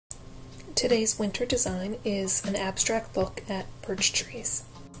Today's winter design is an abstract look at birch trees.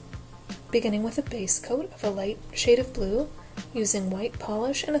 Beginning with a base coat of a light shade of blue, using white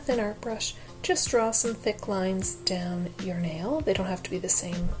polish and a thin art brush, just draw some thick lines down your nail. They don't have to be the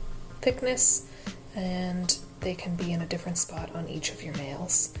same thickness, and they can be in a different spot on each of your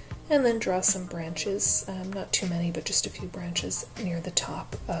nails. And then draw some branches, not too many, but just a few branches near the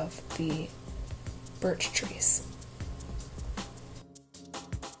top of the birch trees.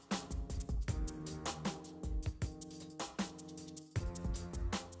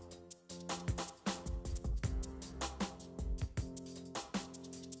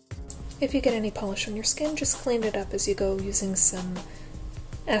 If you get any polish on your skin, just clean it up as you go using some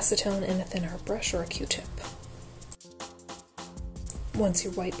acetone and a thin art brush or a Q-tip. Once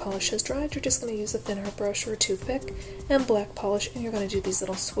your white polish has dried, you're just going to use a thin art brush or a toothpick and black polish, and you're going to do these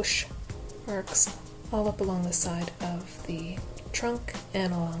little swoosh marks all up along the side of the trunk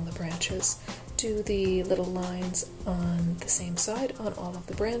and along the branches. Do the little lines on the same side on all of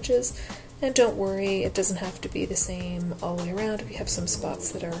the branches, and don't worry, it doesn't have to be the same all the way around. If you have some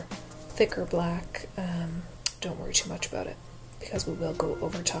spots that are thicker black, don't worry too much about it, because we will go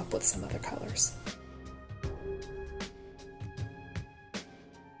over top with some other colors.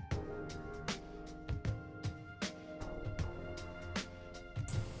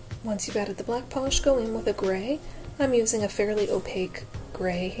 Once you've added the black polish, go in with a gray. I'm using a fairly opaque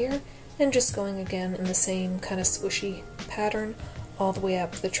gray here, and just going again in the same kind of swooshy pattern all the way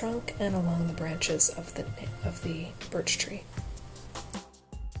up the trunk and along the branches of the birch tree.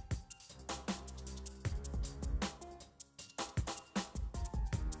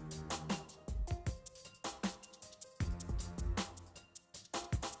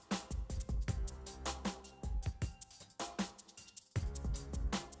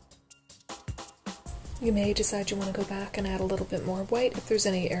 You may decide you want to go back and add a little bit more white if there's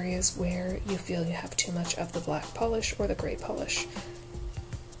any areas where you feel you have too much of the black polish or the gray polish.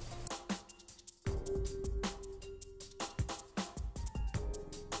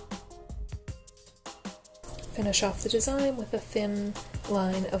 Finish off the design with a thin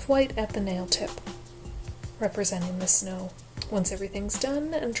line of white at the nail tip, representing the snow. Once everything's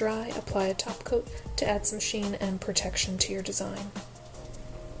done and dry, apply a top coat to add some sheen and protection to your design.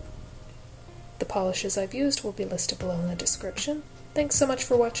 The polishes I've used will be listed below in the description. Thanks so much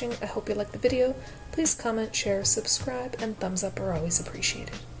for watching. I hope you liked the video. Please comment, share, subscribe, and thumbs up are always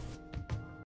appreciated.